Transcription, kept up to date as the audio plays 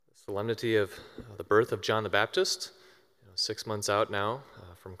solemnity of the birth of John the Baptist, 6 months out now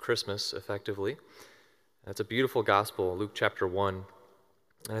from Christmas, effectively. And it's a beautiful gospel, Luke chapter 1.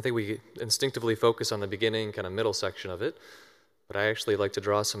 And I think we instinctively focus on the beginning, kind of middle section of it, but I actually like to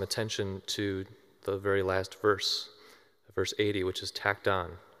draw some attention to the very last verse, verse 80, which is tacked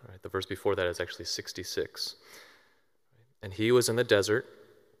on. Right? The verse before that is actually 66. And he was in the desert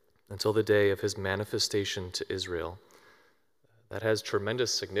until the day of his manifestation to Israel. That has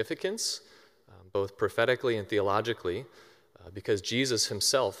tremendous significance, both prophetically and theologically, because Jesus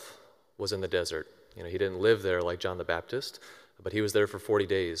himself was in the desert. He didn't live there like John the Baptist, but he was there for 40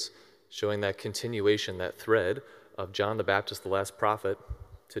 days, showing that continuation, that thread of John the Baptist, the last prophet,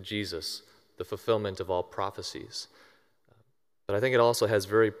 to Jesus, the fulfillment of all prophecies. But I think it also has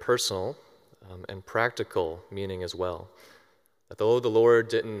very personal and practical meaning as well. That though the Lord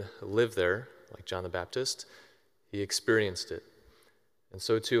didn't live there like John the Baptist, he experienced it. And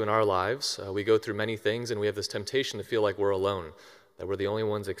so too in our lives, we go through many things and we have this temptation to feel like we're alone, that we're the only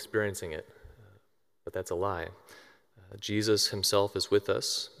ones experiencing it. But that's a lie. Jesus himself is with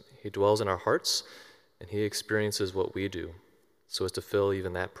us. He dwells in our hearts and he experiences what we do so as to fill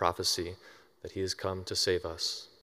even that prophecy that he has come to save us.